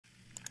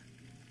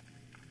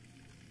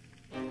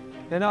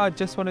I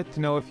just wanted to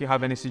know if you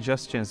have any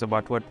suggestions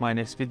about what my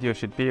next video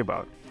should be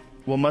about.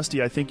 Well,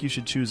 Musti, I think you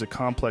should choose a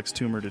complex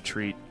tumor to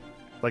treat,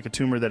 like a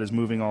tumor that is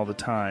moving all the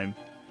time.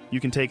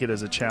 You can take it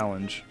as a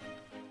challenge.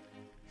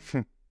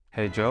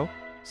 Hey Joe,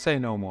 say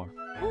no more.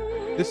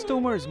 This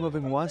tumor is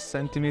moving 1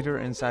 centimeter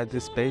inside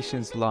this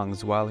patient's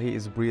lungs while he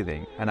is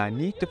breathing, and I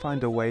need to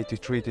find a way to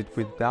treat it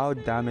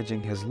without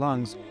damaging his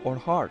lungs or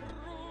heart.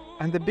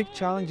 And the big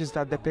challenge is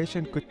that the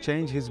patient could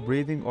change his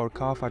breathing or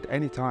cough at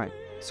any time,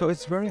 so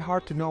it's very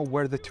hard to know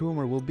where the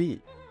tumor will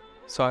be.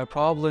 So I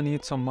probably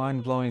need some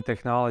mind-blowing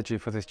technology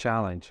for this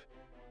challenge.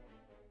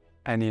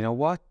 And you know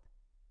what?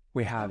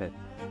 We have it.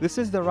 This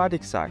is the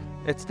Radixact.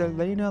 It's the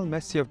Lionel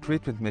Messi of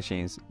treatment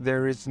machines.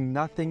 There is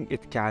nothing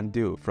it can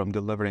do, from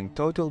delivering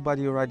total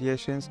body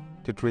radiations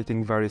to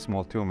treating very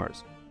small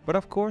tumors. But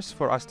of course,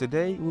 for us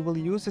today, we will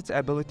use its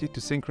ability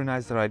to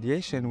synchronize the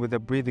radiation with the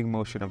breathing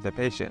motion of the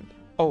patient.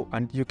 Oh,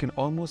 and you can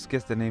almost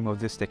guess the name of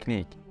this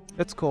technique.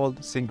 It's called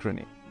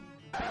Synchrony.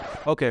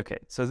 Okay,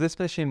 so this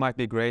machine might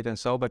be great and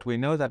so, but we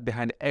know that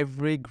behind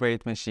every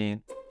great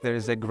machine, there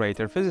is a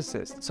greater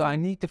physicist. So I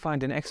need to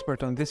find an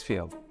expert on this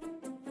field.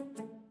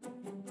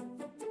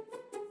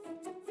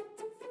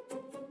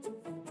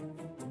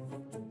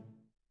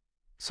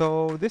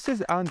 So this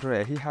is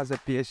Andre. He has a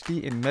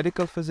PhD in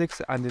medical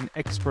physics and an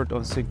expert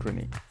on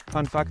Synchrony.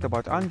 Fun fact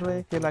about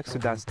Andre, he likes to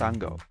dance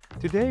tango.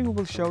 Today we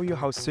will show you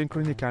how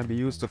Synchrony can be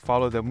used to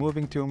follow the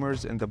moving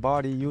tumors in the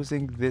body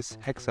using this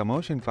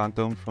Hexamotion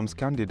Phantom from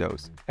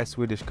Scandidos, a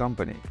Swedish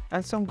company,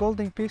 and some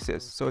golden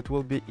pieces, so it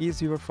will be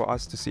easier for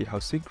us to see how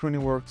Synchrony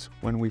works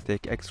when we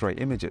take X-ray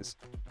images.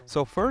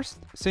 So first,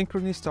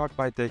 Synchrony starts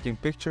by taking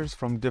pictures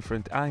from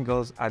different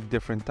angles at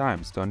different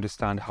times to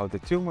understand how the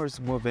tumor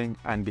is moving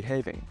and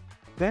behaving.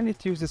 Then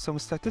it uses some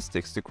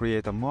statistics to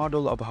create a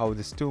model of how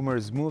this tumor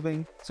is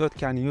moving, so it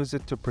can use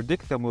it to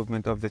predict the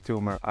movement of the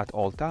tumor at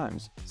all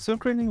times.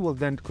 Synchrony will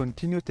then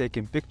continue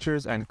taking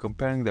pictures and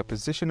comparing the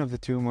position of the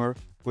tumor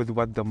with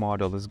what the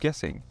model is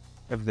guessing.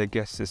 If the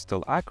guess is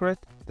still accurate,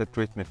 the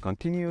treatment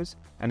continues,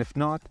 and if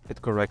not,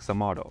 it corrects the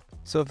model.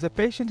 So if the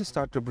patient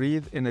starts to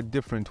breathe in a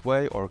different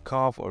way or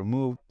cough or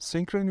move,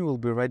 Synchrony will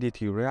be ready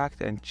to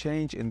react and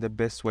change in the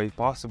best way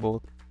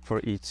possible for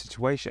each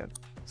situation.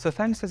 So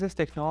thanks to this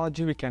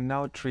technology, we can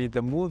now treat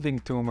the moving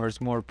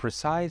tumors more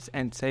precise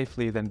and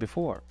safely than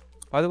before.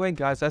 By the way,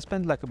 guys, I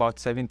spent like about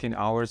 17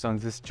 hours on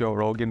this Joe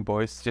Rogan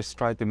voice, just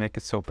trying to make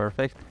it so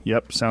perfect.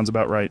 Yep, sounds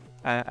about right.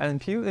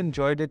 And if you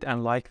enjoyed it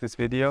and liked this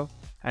video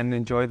and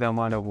enjoy the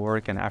amount of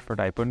work and effort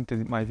I put into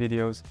my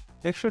videos,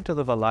 make sure to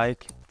leave a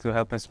like to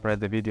help me spread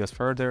the videos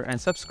further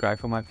and subscribe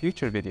for my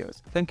future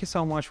videos. Thank you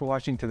so much for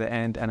watching to the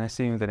end, and I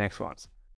see you in the next ones.